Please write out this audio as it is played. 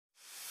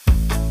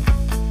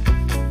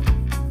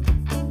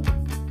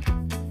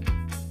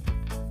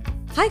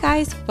Hi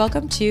guys,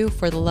 welcome to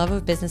For the Love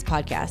of Business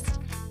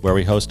podcast, where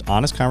we host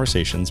honest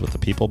conversations with the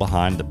people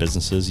behind the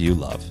businesses you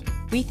love.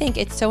 We think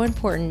it's so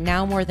important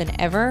now more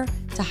than ever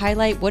to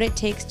highlight what it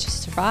takes to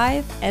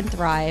survive and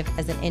thrive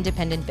as an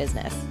independent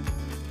business.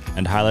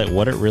 And highlight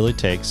what it really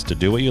takes to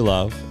do what you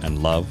love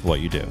and love what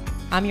you do.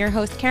 I'm your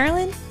host,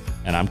 Carolyn.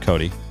 And I'm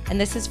Cody.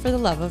 And this is For the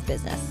Love of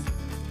Business.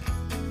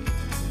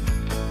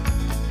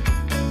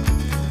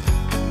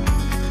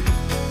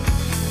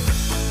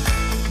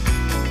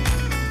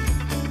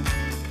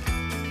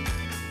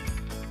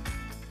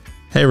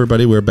 Hey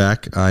everybody, we're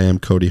back. I am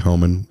Cody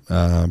Homan,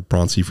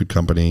 Braun Seafood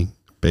Company,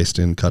 based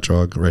in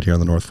Cutchogue, right here on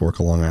the North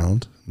Fork of Long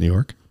Island, New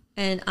York.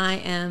 And I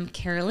am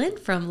Carolyn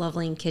from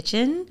Loveling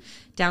Kitchen,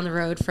 down the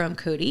road from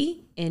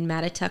Cody in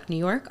Mattituck, New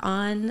York,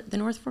 on the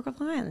North Fork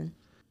of Long Island.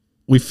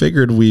 We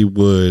figured we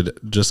would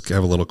just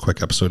have a little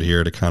quick episode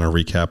here to kind of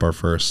recap our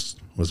first,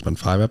 what's been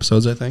 5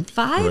 episodes, I think?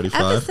 Five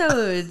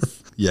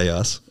episodes. Yay,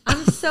 us.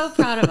 I'm so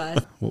proud of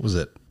us. What was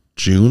it?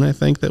 June, I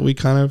think, that we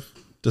kind of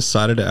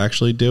decided to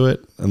actually do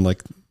it, and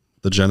like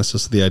the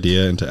genesis of the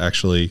idea into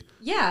actually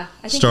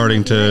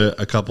starting to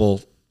a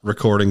couple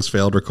recordings,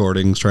 failed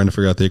recordings, trying to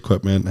figure out the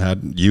equipment,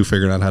 had you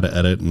figuring out how to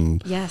edit,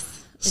 and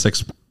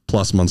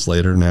 6+ months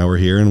later, now we're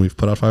here and we've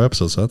put out 5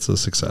 episodes. So that's a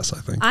success, I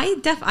think.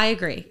 I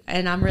agree.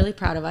 And I'm really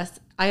proud of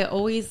us. I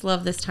always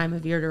love this time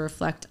of year to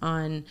reflect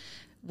on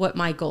what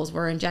my goals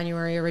were in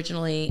January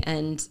originally.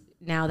 And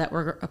now that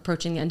we're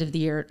approaching the end of the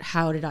year,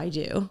 how did I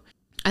do?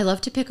 I love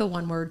to pick a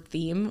one-word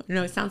theme. I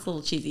know it sounds a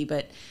little cheesy,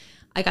 but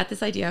I got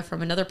this idea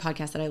from another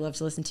podcast that I love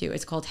to listen to.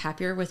 It's called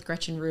Happier with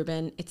Gretchen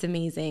Rubin. It's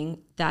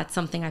amazing. That's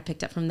something I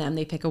picked up from them.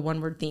 They pick a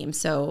one-word theme.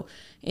 So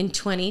in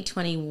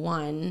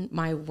 2021,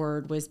 my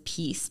word was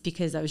peace,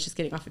 because I was just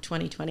getting off of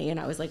 2020 and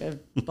I was like a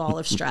ball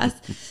of stress.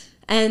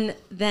 And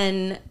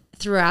then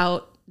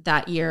throughout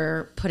that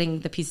year, putting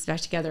the pieces back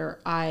together,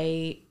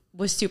 I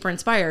was super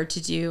inspired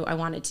I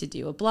wanted to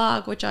do a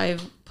blog, which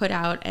I've put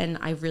out, and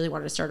I really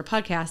wanted to start a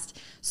podcast.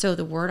 So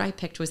the word I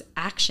picked was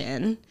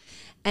action.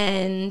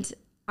 And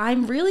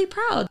I'm really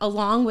proud,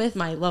 along with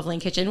my Loveling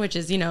Kitchen, which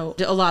is, a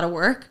lot of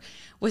work,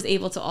 was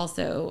able to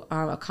also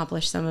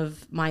accomplish some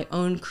of my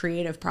own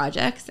creative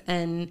projects.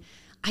 And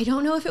I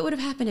don't know if it would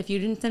have happened if you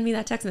didn't send me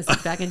that text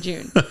message back in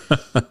June.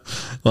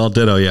 Well,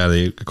 ditto. Yeah,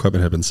 the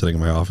equipment had been sitting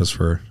in my office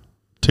for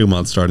 2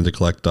 months, starting to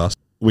collect dust.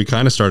 We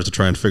kind of started to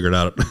try and figure it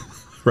out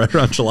right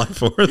around July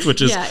 4th,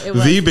 which is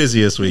the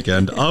busiest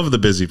weekend of the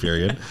busy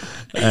period.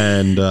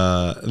 And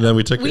then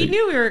we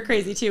knew we were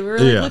crazy too. We were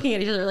looking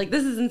at each other like,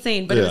 this is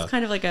insane. But it was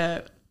kind of like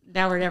a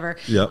now or never.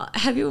 Yep.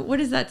 What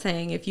is that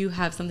saying? If you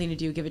have something to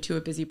do, give it to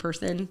a busy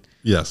person.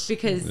 Yes.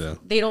 Because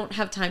they don't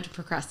have time to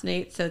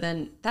procrastinate. So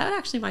then that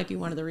actually might be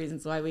one of the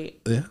reasons why we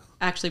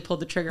actually pulled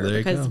the trigger,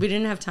 because we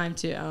didn't have time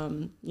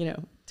to,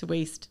 to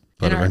waste.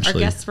 But and our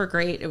guests were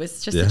great. It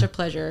was just such a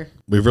pleasure.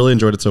 We've really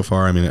enjoyed it so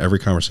far. I mean, every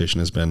conversation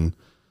has been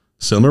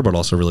similar, but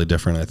also really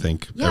different. I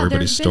think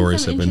everybody's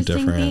stories have been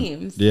different.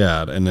 Themes.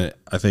 Yeah. And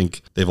I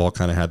think they've all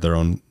kind of had their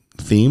own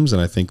themes.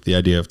 And I think the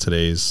idea of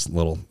today's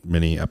little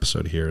mini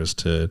episode here is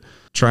to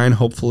try and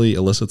hopefully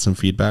elicit some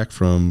feedback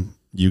from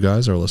you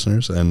guys, our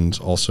listeners, and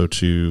also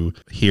to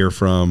hear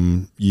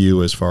from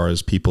you as far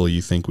as people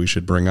you think we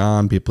should bring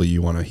on, people you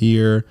want to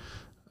hear,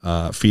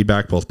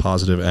 feedback, both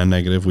positive and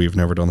negative. We've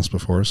never done this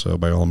before. So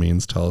by all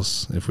means, tell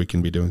us if we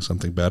can be doing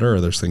something better,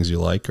 or there's things you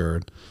like,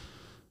 or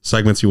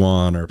segments you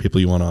want, or people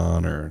you want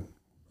on, or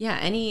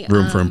any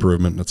room for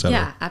improvement, etc.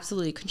 Yeah,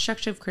 absolutely.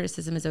 Constructive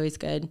criticism is always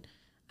good.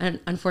 And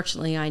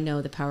unfortunately, I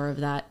know the power of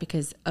that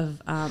because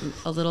of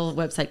a little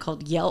website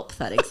called Yelp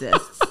that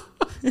exists.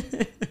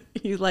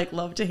 You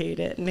love to hate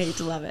it and hate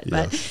to love it,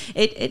 but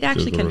it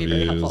actually can be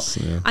very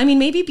helpful. Yeah. I mean,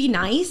 maybe be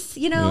nice,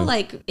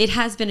 it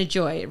has been a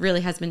joy. It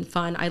really has been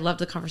fun. I loved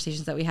the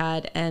conversations that we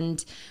had,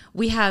 and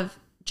we have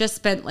just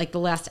spent the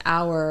last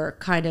hour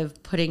kind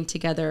of putting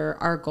together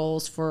our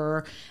goals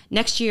for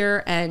next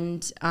year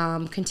and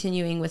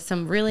continuing with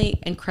some really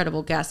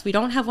incredible guests. We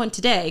don't have one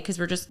today because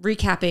we're just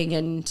recapping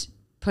and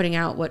putting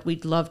out what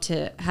we'd love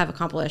to have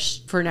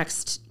accomplished for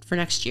next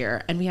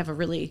year. And we have a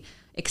really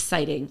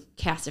exciting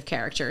cast of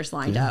characters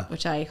lined up,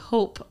 which I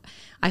hope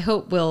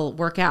will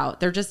work out.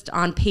 They're just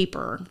on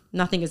paper.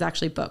 Nothing is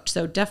actually booked.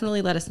 So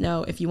definitely let us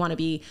know if you want to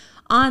be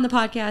on the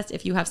podcast,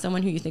 if you have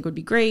someone who you think would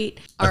be great.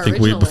 I think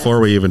before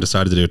we even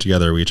decided to do it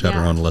together, we each had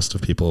our own list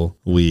of people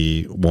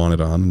we wanted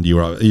on.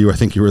 I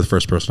think you were the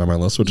first person on my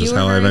list, which is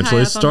how I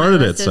eventually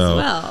started it. So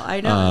I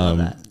know. I love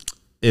that.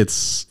 It's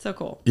so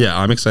cool. Yeah,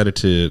 I'm excited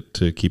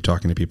to keep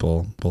talking to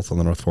people both on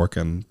the North Fork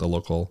and the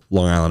local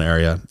Long Island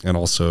area. And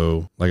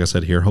also, like I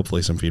said here,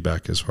 hopefully some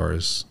feedback as far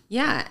as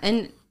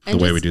and the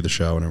way we do the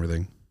show and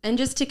everything. And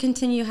just to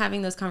continue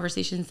having those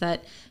conversations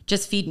that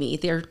just feed me.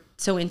 They're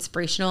so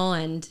inspirational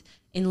and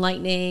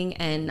enlightening.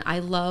 And I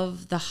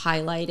love the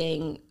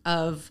highlighting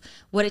of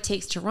what it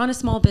takes to run a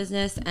small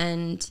business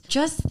and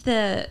just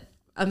the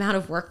amount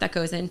of work that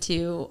goes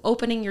into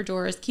opening your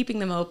doors, keeping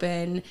them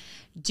open,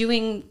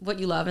 doing what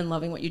you love and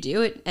loving what you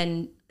do,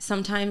 and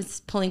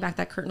sometimes pulling back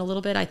that curtain a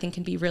little bit, I think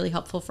can be really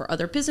helpful for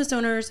other business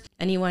owners,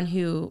 anyone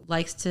who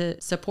likes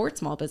to support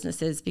small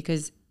businesses,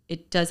 because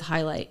it does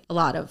highlight a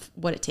lot of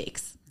what it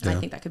takes. And I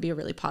think that could be a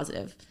really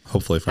positive.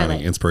 Hopefully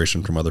finding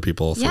inspiration from other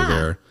people through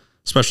their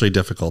especially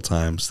difficult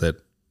times that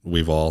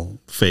we've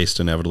all faced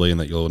inevitably and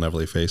that you'll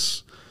inevitably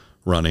face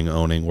running,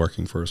 owning,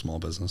 working for a small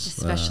business.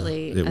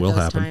 Especially it at will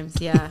those happen. times.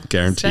 Yeah.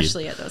 Guaranteed.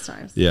 Especially at those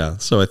times. Yeah.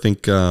 So I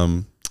think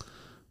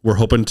we're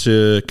hoping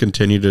to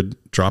continue to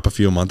drop a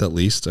few a month at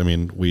least. I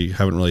mean, we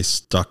haven't really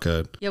stuck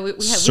a we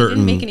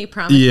didn't make any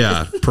promises.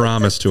 Yeah,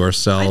 promise to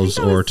ourselves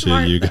or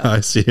to you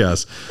guys.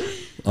 Yes.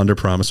 Under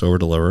promise, over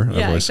deliver.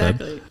 I've always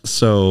said.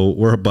 So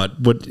we're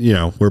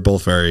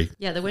both very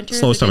the winter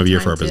slowest time of year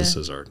for our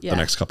businesses are the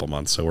next couple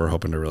months. So we're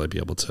hoping to really be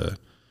able to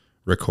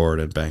record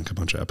and bank a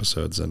bunch of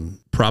episodes, and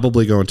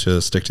probably going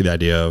to stick to the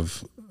idea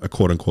of a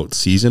quote unquote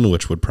season,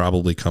 which would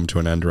probably come to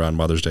an end around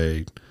Mother's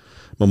Day,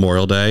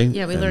 Memorial Day.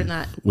 Yeah, we learned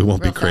that. We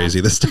won't be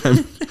crazy this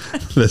time,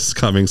 this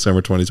coming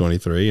summer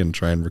 2023, and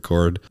try and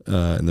record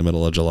in the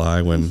middle of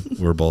July when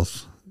we're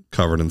both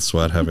covered in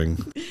sweat, having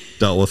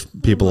dealt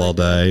with people all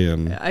day.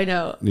 And I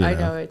know.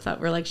 It's not,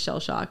 we're like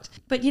shell shocked,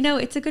 but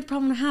it's a good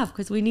problem to have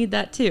because we need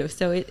that too.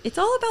 So it's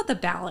all about the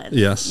balance.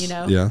 Yes.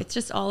 It's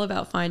just all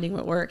about finding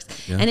what works.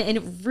 And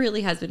it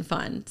really has been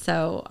fun.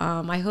 So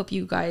I hope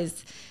you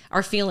guys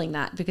are feeling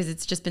that, because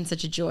it's just been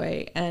such a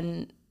joy,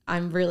 and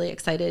I'm really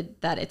excited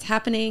that it's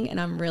happening,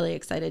 and I'm really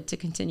excited to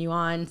continue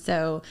on.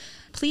 So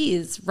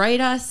please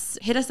write us,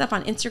 hit us up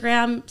on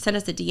Instagram, send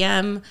us a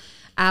DM.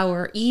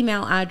 Our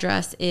email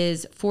address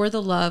is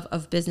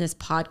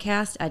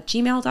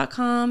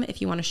fortheloveofbusinesspodcast@gmail.com.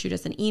 If you want to shoot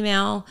us an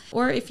email,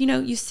 or if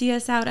you see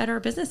us out at our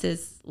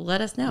businesses,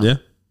 let us know. Yeah,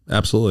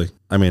 absolutely.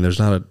 I mean, there's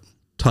not a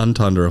ton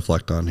to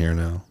reflect on here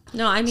now.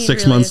 No, I mean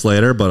 6 months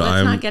later, but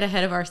let's not get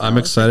ahead of ourselves. I'm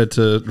excited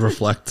to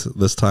reflect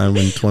this time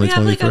in 2023. We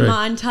have like a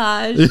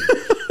montage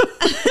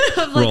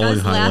of like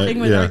us laughing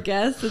with our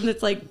guests, and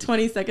it's like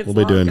 20 seconds long.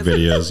 We'll be doing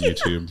videos,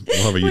 YouTube.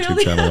 We'll have a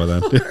YouTube channel with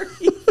that.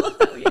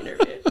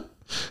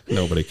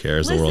 Nobody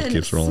cares. Listen, the world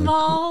keeps rolling.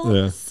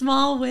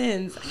 Small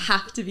wins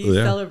have to be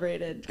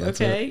celebrated.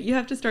 Okay. You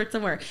have to start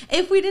somewhere.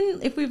 If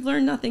we've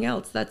learned nothing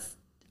else, that's,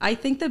 I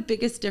think, the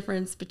biggest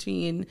difference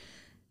between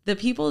the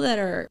people that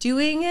are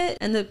doing it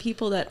and the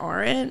people that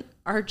aren't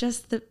are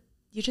just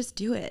you just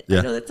do it. Yeah.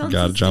 I know that sounds you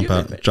got to jump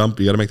out.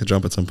 You got to make the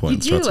jump at some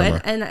point. You do.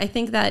 And I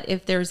think that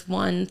if there's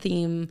one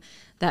theme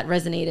that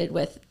resonated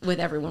with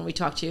everyone we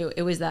talked to,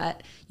 it was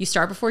that you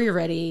start before you're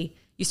ready.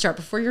 You start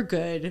before you're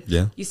good.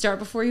 Yeah. You start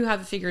before you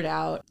have it figured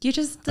out.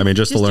 Just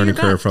the learning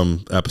curve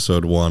from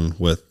episode 1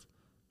 with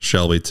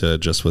Shelby to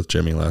just with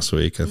Jimmy last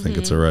week. I think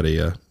it's already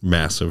a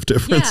massive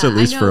difference, at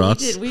least for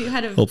us. We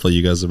had hopefully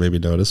you guys have maybe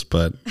noticed,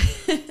 but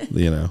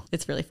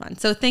it's really fun.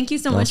 So thank you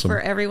so much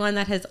for everyone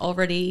that has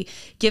already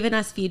given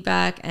us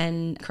feedback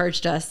and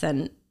encouraged us,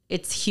 and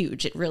it's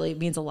huge. It really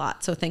means a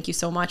lot. So thank you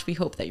so much. We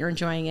hope that you're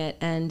enjoying it,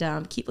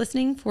 and keep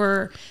listening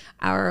for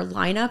our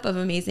lineup of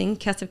amazing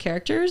cast of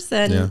characters,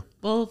 and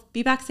we'll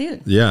be back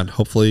soon. Yeah. And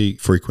hopefully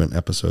frequent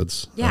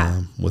episodes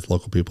with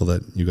local people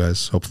that you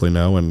guys hopefully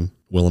know and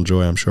will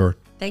enjoy, I'm sure.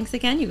 Thanks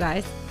again, you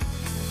guys.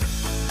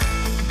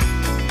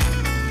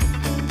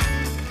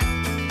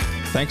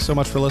 Thanks so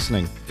much for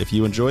listening. If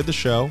you enjoyed the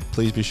show,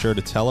 please be sure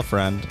to tell a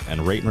friend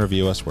and rate and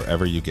review us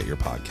wherever you get your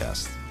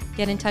podcasts.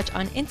 Get in touch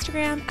on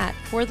Instagram at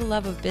For the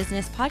Love of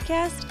Business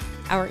Podcast.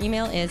 Our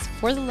email is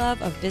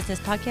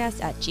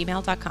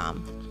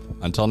fortheloveofbusinesspodcast@gmail.com.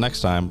 Until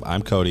next time,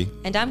 I'm Cody.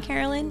 And I'm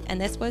Carolyn, and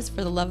this was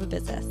For the Love of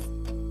Business.